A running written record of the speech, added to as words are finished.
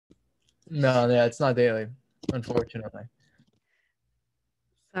No, yeah, it's not daily, unfortunately.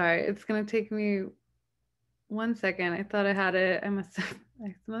 Sorry, it's gonna take me 1 second. I thought I had it. I must have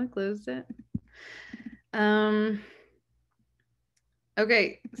accidentally closed it. Um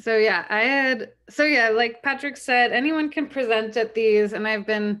okay, so yeah, like Patrick said, anyone can present at these, and I've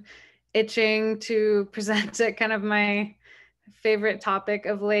been itching to present at kind of my favorite topic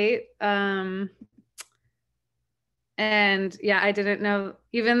of late. And yeah, I didn't know,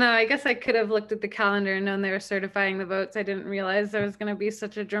 even though I guess I could have looked at the calendar and known they were certifying the votes, I didn't realize there was going to be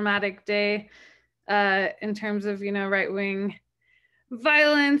such a dramatic day in terms of, right wing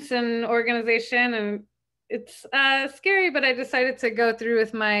violence and organization. And it's scary, but I decided to go through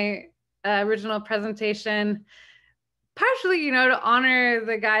with my original presentation, partially, to honor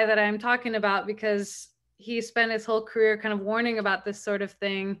the guy that I'm talking about, because he spent his whole career kind of warning about this sort of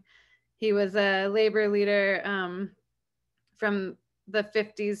thing. He was a labor leader from the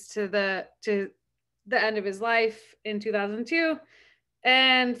 50s to the end of his life in 2002.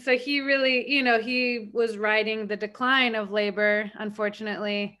 And so he really, he was riding the decline of labor,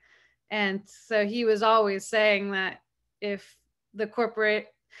 unfortunately. And so he was always saying that if the corporations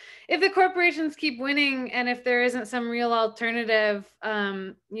keep winning, and if there isn't some real alternative,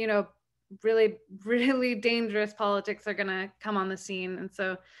 really, really dangerous politics are going to come on the scene. And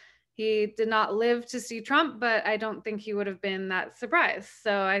so he did not live to see Trump, but I don't think he would have been that surprised.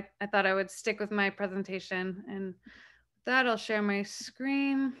 So I thought I would stick with my presentation. And with that, I'll share my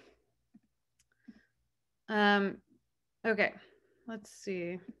screen. Okay, let's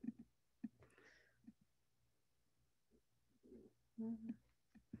see.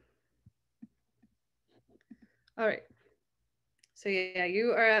 All right. So yeah,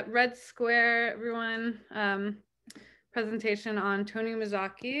 you are at Red Square, everyone. Presentation on Tony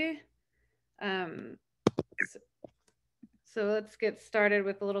Mazzocchi. So let's get started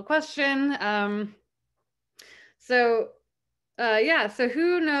with a little question. So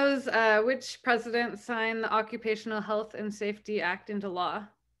who knows which president signed the Occupational Health and Safety Act into law?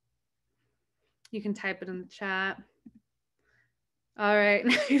 You can type it in the chat. All right.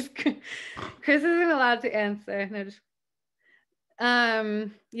 Chris isn't allowed to answer. No, just...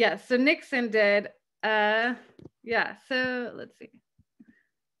 yeah, so Nixon did. Yeah, so let's see.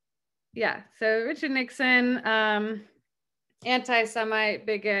 Yeah, so Richard Nixon, anti-Semite,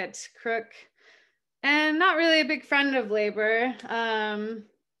 bigot, crook, and not really a big friend of labor.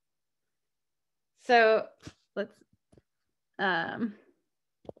 So let's,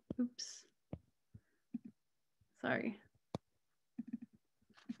 oops, sorry.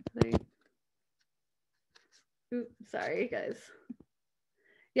 Oops, sorry, guys.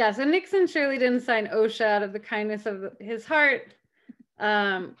 Yeah, so Nixon surely didn't sign OSHA out of the kindness of his heart.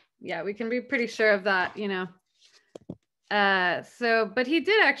 Yeah, we can be pretty sure of that, but he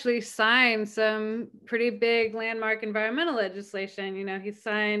did actually sign some pretty big landmark environmental legislation. He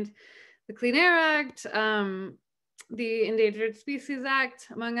signed the Clean Air Act, the Endangered Species Act,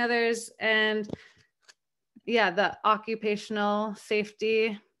 among others, and yeah, the occupational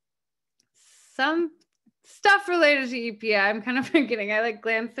safety, some stuff related to EPA. I'm kind of forgetting. I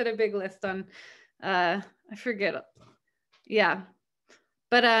glanced at a big list on, I forget. Yeah,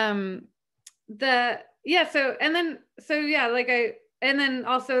 but and then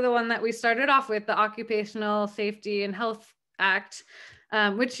also the one that we started off with, the Occupational Safety and Health Act,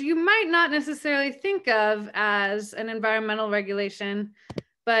 which you might not necessarily think of as an environmental regulation,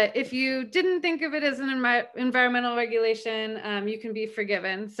 but if you didn't think of it as an environmental regulation, you can be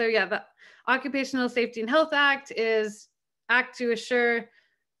forgiven. So yeah, the Occupational Safety and Health Act is act to assure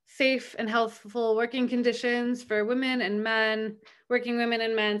safe and healthful working conditions for women and men, working women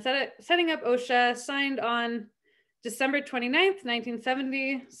and men, setting up OSHA, signed on December 29th,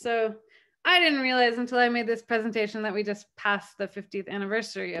 1970. So I didn't realize until I made this presentation that we just passed the 50th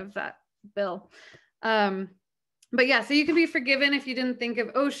anniversary of that bill. But yeah, so you can be forgiven if you didn't think of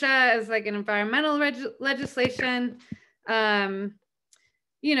OSHA as like an environmental legislation.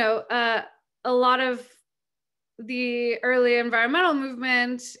 A lot of the early environmental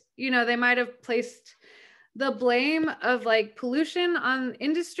movement, they might have placed the blame of like pollution on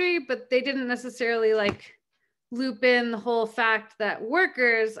industry, but they didn't necessarily like loop in the whole fact that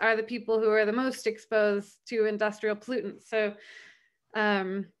workers are the people who are the most exposed to industrial pollutants. So,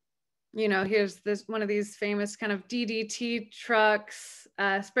 here's this one of these famous kind of DDT trucks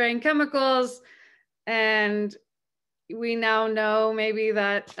spraying chemicals. And we now know maybe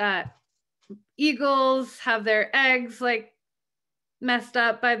that eagles have their eggs like messed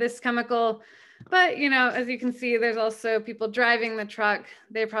up by this chemical. But, as you can see, there's also people driving the truck.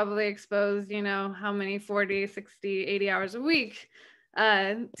 They probably expose, how many 40, 60, 80 hours a week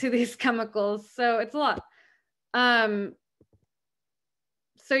to these chemicals. So it's a lot.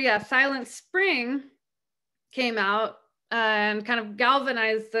 So yeah, Silent Spring came out and kind of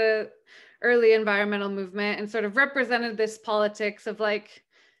galvanized the early environmental movement and sort of represented this politics of like,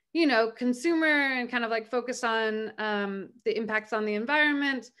 you know, consumer and kind of like focus on the impacts on the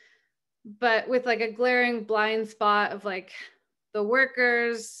environment, but with like a glaring blind spot of like the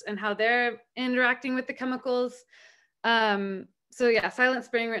workers and how they're interacting with the chemicals. So yeah, Silent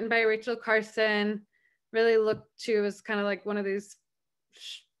Spring, written by Rachel Carson, really looked to as kind of like one of these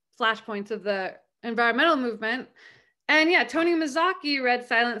flashpoints of the environmental movement. And yeah, Tony Mazzocchi read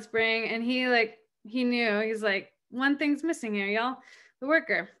Silent Spring and he knew, he's like, one thing's missing here, y'all, the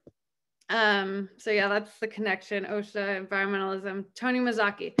worker. So yeah, that's the connection, OSHA, environmentalism, Tony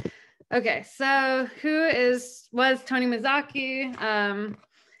Mazzocchi. Okay, so was Tony Mazzocchi?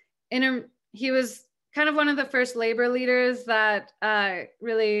 He was kind of one of the first labor leaders that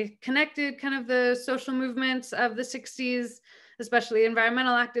really connected kind of the social movements of the 60s, especially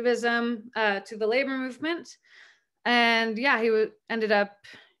environmental activism, to the labor movement. And yeah, he ended up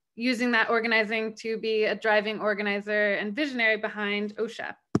using that organizing to be a driving organizer and visionary behind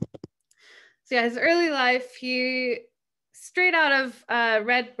OSHA. So yeah, his early life, he straight out of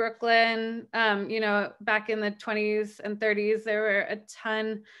Red Brooklyn, you know, back in the 20s and 30s, there were a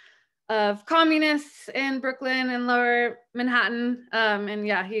ton of communists in Brooklyn and lower Manhattan. And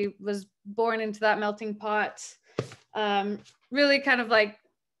yeah, he was born into that melting pot, really kind of like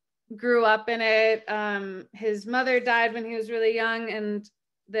grew up in it. His mother died when he was really young and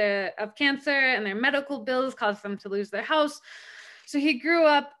of cancer, and their medical bills caused them to lose their house. So he grew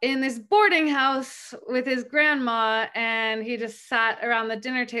up in this boarding house with his grandma, and he just sat around the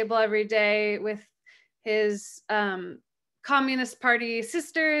dinner table every day with his Communist Party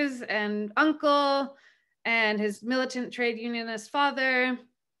sisters and uncle and his militant trade unionist father,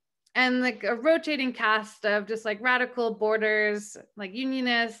 and like a rotating cast of just like radical boarders, like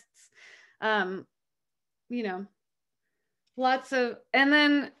unionists, you know, lots of, and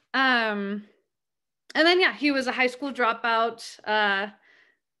then yeah, he was a high school dropout,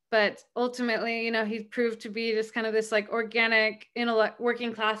 but ultimately, you know, he proved to be just kind of this like organic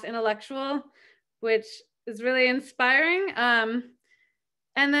working class intellectual, which is really inspiring. And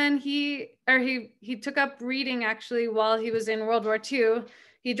then he took up reading actually while he was in World War II.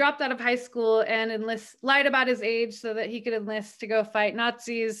 He dropped out of high school and lied about his age so that he could enlist to go fight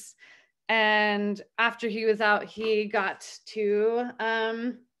Nazis. And after he was out, he got to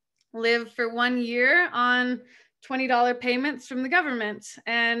live for 1 year on $20 payments from the government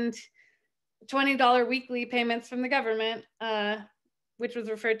and $20 weekly payments from the government, which was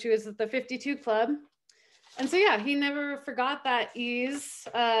referred to as the 52 Club. And so, yeah, he never forgot that ease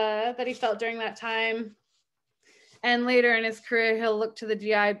that he felt during that time. And later in his career, he'll look to the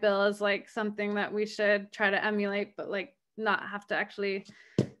GI Bill as like something that we should try to emulate, but like not have to actually,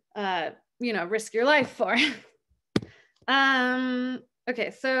 you know, risk your life for.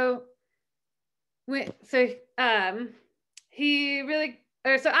 Okay, so he really,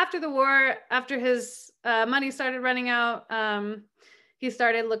 so after the war, after his money started running out, he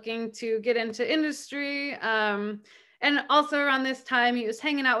started looking to get into industry. And also around this time, he was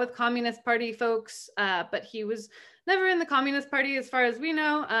hanging out with Communist Party folks, but he was never in the Communist Party as far as we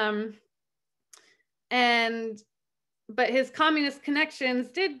know. But his communist connections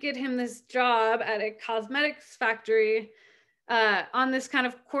did get him this job at a cosmetics factory on this kind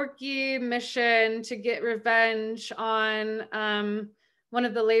of quirky mission to get revenge on one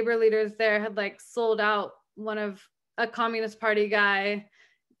of the labor leaders there had like sold out a Communist Party guy,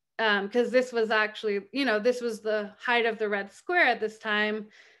 because this was actually, you know, this was the height of the Red Square at this time.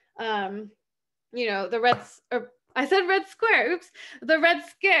 You know, I said Red Square, oops. The Red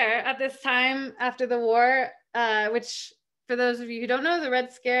Scare at this time after the war, which for those of you who don't know, the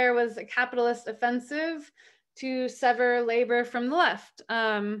Red Scare was a capitalist offensive to sever labor from the left.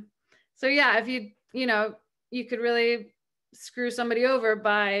 So yeah, if you know, you could really screw somebody over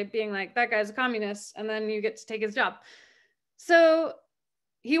by being like, that guy's a communist, and then you get to take his job. So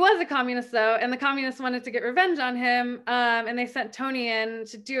he was a communist though, and the communists wanted to get revenge on him, and they sent Tony in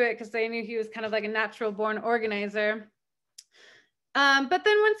to do it because they knew he was kind of like a natural born organizer. But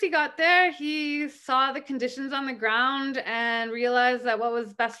then once he got there, he saw the conditions on the ground and realized that what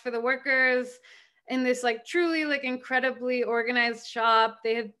was best for the workers in this like truly like incredibly organized shop,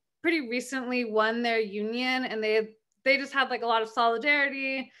 they had pretty recently won their union, and they just had like a lot of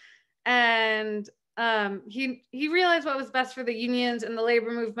solidarity. And he realized what was best for the unions and the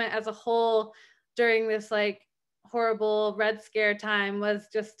labor movement as a whole during this like horrible Red Scare time was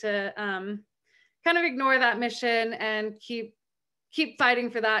just to kind of ignore that mission and keep keep fighting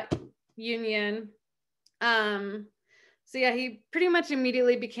for that union. So yeah, he pretty much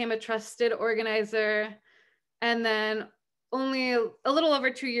immediately became a trusted organizer. And then only a little over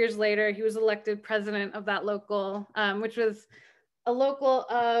 2 years later, he was elected president of that local, which was a local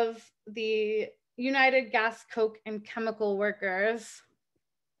of the United Gas, Coke, and Chemical Workers.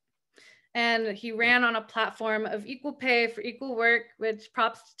 And he ran on a platform of equal pay for equal work, which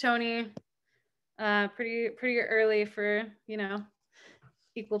props to Tony, pretty early for, you know,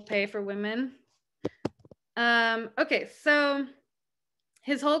 equal pay for women. Okay, so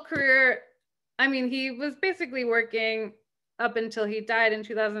his whole career, I mean, he was basically working up until he died in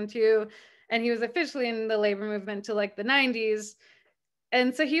 2002, and he was officially in the labor movement till like the 90s.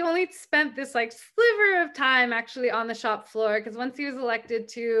 And so he only spent this like sliver of time actually on the shop floor, because once he was elected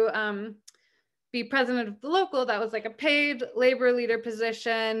to be president of the local, that was like a paid labor leader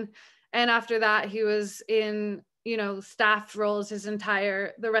position. And after that, he was in, you know, staff roles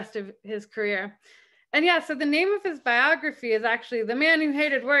the rest of his career. And yeah, so the name of his biography is actually The Man Who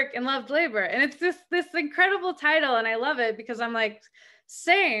Hated Work and Loved Labor. And it's this incredible title, and I love it because I'm like,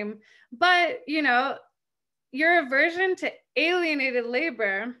 same. But, you know, your aversion to alienated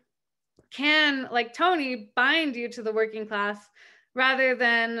labor can, like Tony, bind you to the working class rather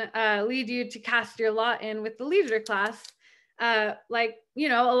than lead you to cast your lot in with the leisure class, like, you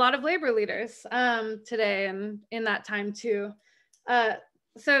know, a lot of labor leaders today and in that time too.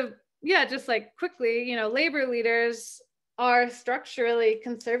 So yeah, just like quickly, you know, labor leaders are structurally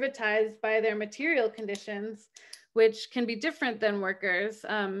conservatized by their material conditions, which can be different than workers.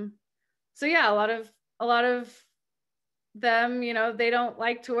 So yeah, a lot of them, you know, they don't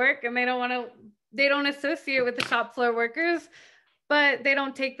like to work and they don't associate with the shop floor workers, but they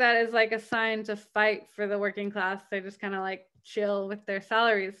don't take that as like a sign to fight for the working class. They just kind of like chill with their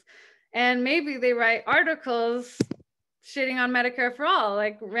salaries. And maybe they write articles shitting on Medicare for all,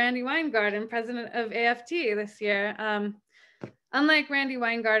 like Randy Weingarten, president of AFT this year. Unlike Randy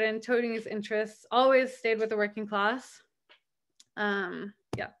Weingarten, Tony's interests always stayed with the working class.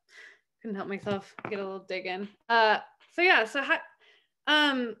 Yeah, couldn't help myself get a little dig in. So yeah, so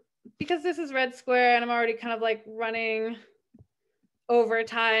because this is Red Square and I'm already kind of like running over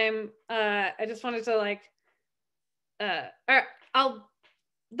time, I just wanted to like, I'm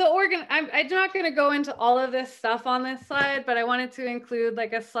not going to go into all of this stuff on this slide, but I wanted to include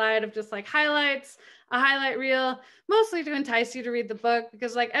like a slide of just like highlights, a highlight reel, mostly to entice you to read the book,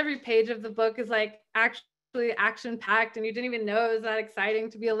 because like every page of the book is like actually action packed and you didn't even know it was that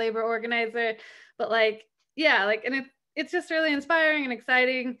exciting to be a labor organizer. But like, yeah, like, and it's just really inspiring and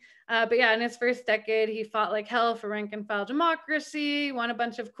exciting. But yeah, in his first decade, he fought like hell for rank and file democracy, won a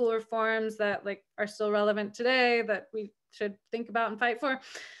bunch of cool reforms that like are still relevant today that we should think about and fight for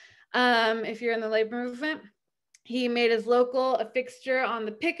if you're in the labor movement. He made his local a fixture on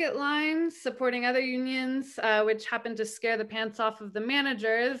the picket lines, supporting other unions, which happened to scare the pants off of the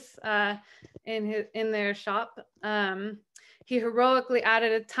managers in their shop. He heroically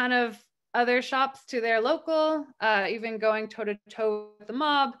added a ton of other shops to their local, even going toe-to-toe with the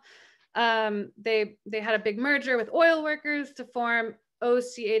mob. They had a big merger with oil workers to form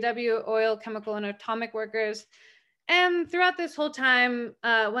OCAW, Oil, Chemical, and Atomic Workers. And throughout this whole time,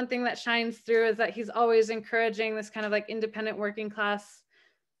 one thing that shines through is that he's always encouraging this kind of like independent working class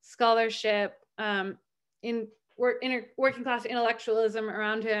scholarship, working class intellectualism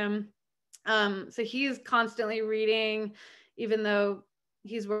around him. So he's constantly reading, even though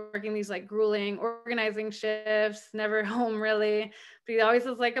he's working these like grueling organizing shifts, never home really, but he always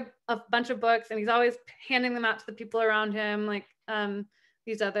has like a bunch of books and he's always handing them out to the people around him, like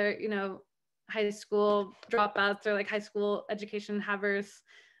these other, you know, high school dropouts or like high school education havers.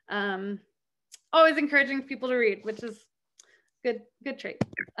 Always encouraging people to read, which is good trait.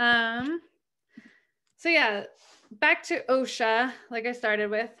 So yeah, back to OSHA, like I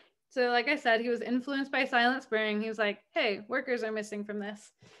started with. So like I said, he was influenced by Silent Spring. He was like, hey, workers are missing from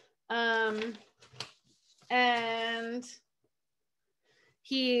this. And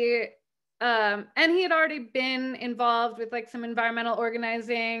he had already been involved with like some environmental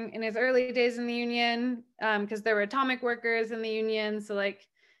organizing in his early days in the union, because there were atomic workers in the union. So like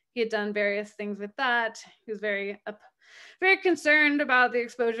he had done various things with that. He was very concerned about the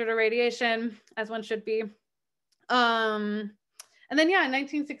exposure to radiation, as one should be. And then, yeah, in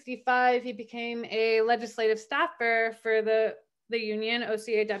 1965, he became a legislative staffer for the union,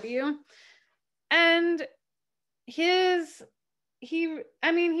 OCAW. And he was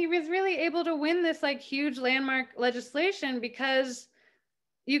really able to win this like huge landmark legislation because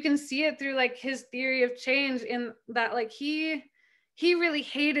you can see it through like his theory of change in that like he he really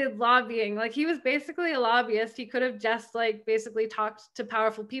hated lobbying. Like, he was basically a lobbyist. He could have just like basically talked to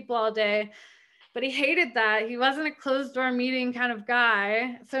powerful people all day, but he hated that. He wasn't a closed door meeting kind of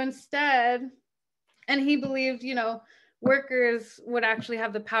guy. So instead, and he believed, you know, workers would actually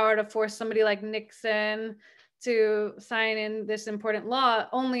have the power to force somebody like Nixon to sign in this important law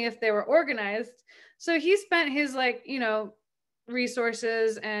only if they were organized. So he spent his, like, you know,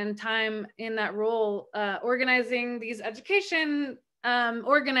 resources and time in that role, organizing these education,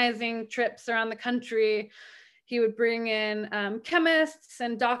 organizing trips around the country. He would bring in chemists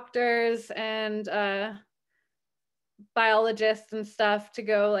and doctors and biologists and stuff to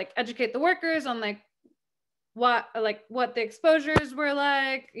go like educate the workers on like what the exposures were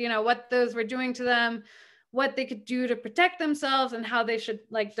like, you know, what those were doing to them, what they could do to protect themselves, and how they should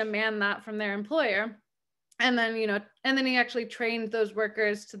like demand that from their employer. And then, you know, and then he actually trained those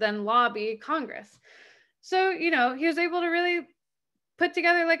workers to then lobby Congress. So, you know, he was able to really put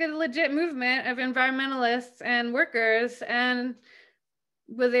together like a legit movement of environmentalists and workers, and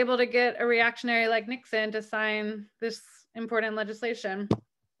was able to get a reactionary like Nixon to sign this important legislation.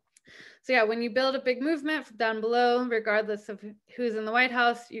 So yeah, when you build a big movement from down below, regardless of who's in the White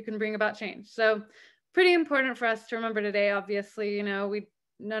House, you can bring about change. So pretty important for us to remember today. Obviously, you know,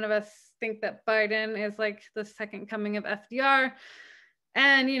 none of us think that Biden is like the second coming of FDR.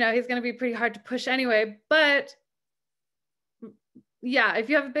 And, you know, he's going to be pretty hard to push anyway. But yeah, if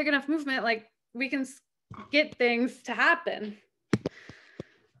you have a big enough movement, like, we can get things to happen.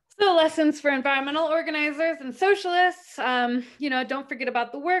 So lessons for environmental organizers and socialists, you know, don't forget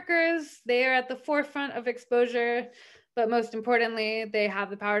about the workers. They are at the forefront of exposure, but most importantly, they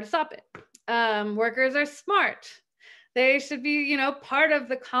have the power to stop it. Workers are smart. They should be, you know, part of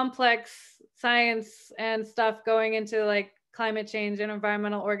the complex science and stuff going into like climate change and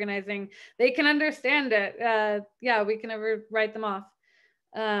environmental organizing. They can understand it. Yeah, we can never write them off.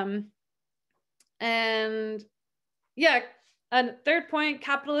 And yeah, a third point,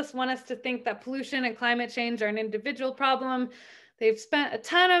 capitalists want us to think that pollution and climate change are an individual problem. They've spent a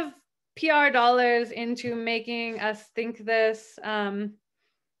ton of PR dollars into making us think this. And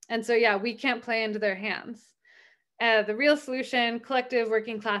so, yeah, we can't play into their hands. The real solution, collective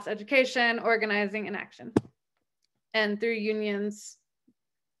working class education, organizing, and action. And through unions.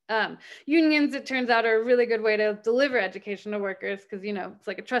 Unions, it turns out, are a really good way to deliver education to workers, because, you know, it's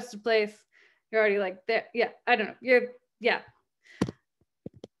like a trusted place. You're already like there. Yeah, I don't know. Yeah.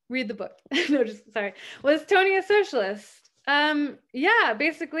 Read the book. No, just sorry. Was Tony a socialist? Yeah,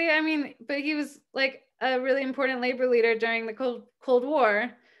 basically. I mean, but he was like a really important labor leader during the Cold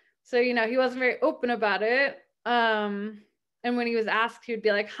War. So, you know, he wasn't very open about it. And when he was asked, he would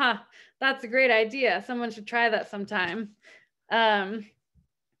be like, huh, that's a great idea. Someone should try that sometime. But,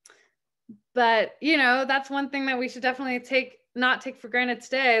 you know, that's one thing that we should definitely not take for granted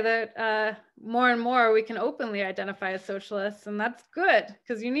today, that more and more we can openly identify as socialists, and that's good,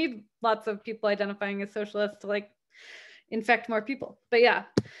 because you need lots of people identifying as socialists to like infect more people. But yeah,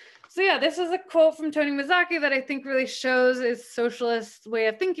 so yeah, this is a quote from Tony Mazzocchi that I think really shows his socialist way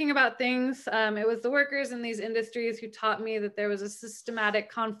of thinking about things. It was the workers in these industries who taught me that there was a systematic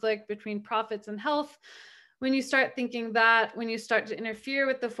conflict between profits and health. When you start thinking that, when you start to interfere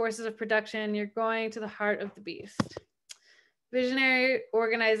with the forces of production, you're going to the heart of the beast. Visionary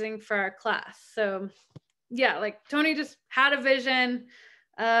organizing for our class. So yeah, like Tony just had a vision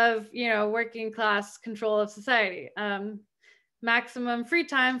of, you know, working class control of society. Maximum free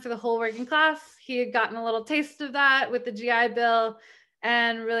time for the whole working class. He had gotten a little taste of that with the GI Bill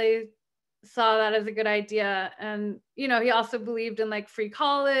and really saw that as a good idea. And, you know, he also believed in like free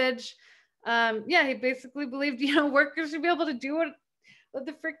college. Yeah, he basically believed, you know, workers should be able to do what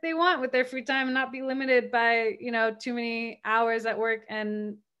the frick they want with their free time and not be limited by, you know, too many hours at work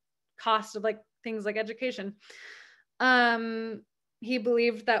and cost of like things like education. He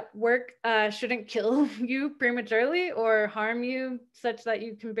believed that work shouldn't kill you prematurely or harm you such that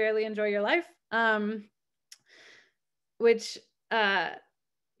you can barely enjoy your life, which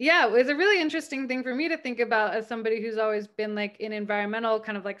yeah, it was a really interesting thing for me to think about as somebody who's always been like in environmental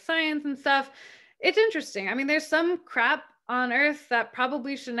kind of like science and stuff. It's interesting. I mean, there's some crap on Earth that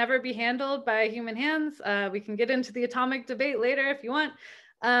probably should never be handled by human hands. We can get into the atomic debate later if you want.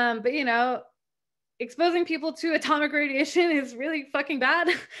 But, you know, exposing people to atomic radiation is really fucking bad.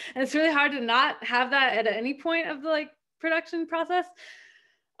 And it's really hard to not have that at any point of the like production process.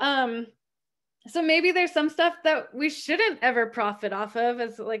 So maybe there's some stuff that we shouldn't ever profit off of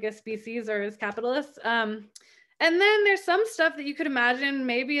as like a species or as capitalists. And then there's some stuff that you could imagine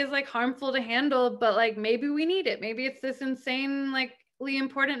maybe is like harmful to handle, but like maybe we need it. Maybe it's this insane, likely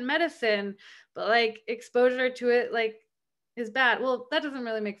important medicine, but like exposure to it like is bad. Well, that doesn't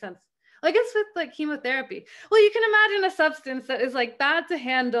really make sense. I guess with like chemotherapy, well, you can imagine a substance that is like bad to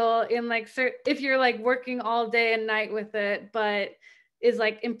handle in like if you're like working all day and night with it, but is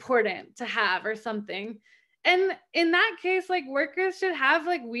like important to have or something. And in that case, like workers should have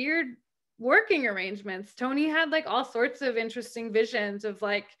like weird working arrangements. Tony had like all sorts of interesting visions of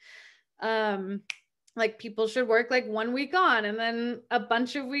like people should work like 1 week on and then a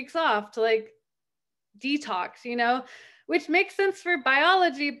bunch of weeks off to like detox, you know, which makes sense for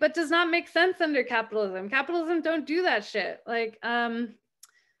biology, but does not make sense under capitalism. Capitalism don't do that shit. Like,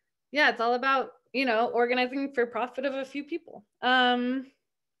 yeah, it's all about, you know, organizing for profit of a few people. So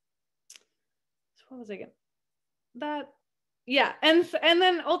what was I getting? That, yeah, and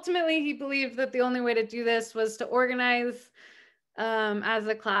then ultimately he believed that the only way to do this was to organize as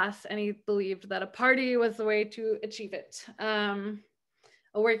a class, and he believed that a party was the way to achieve it, a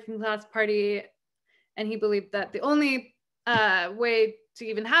working class party. And he believed that the only way to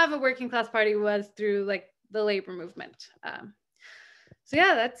even have a working class party was through like the labor movement. So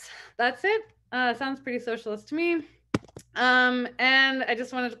yeah, that's it. Sounds pretty socialist to me. And I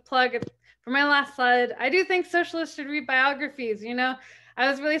just wanted to plug it for my last slide. I do think socialists should read biographies. You know, I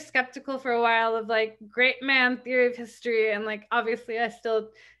was really skeptical for a while of like great man theory of history, and like obviously I still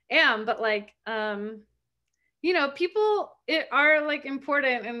am, but like you know, people are like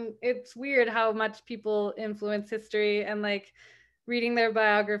important, and it's weird how much people influence history, and like reading their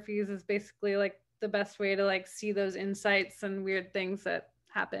biographies is basically like the best way to like see those insights and weird things that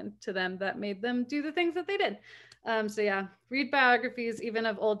happened to them that made them do the things that they did. So yeah, read biographies, even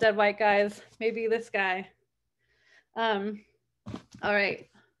of old dead white guys, maybe this guy. All right,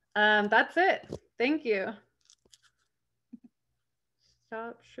 that's it. Thank you.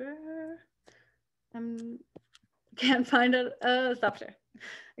 Stop share. Can't find it. Stop share.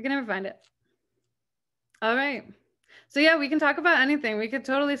 I can never find it. All right. So yeah, we can talk about anything. We could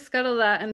totally scuttle that and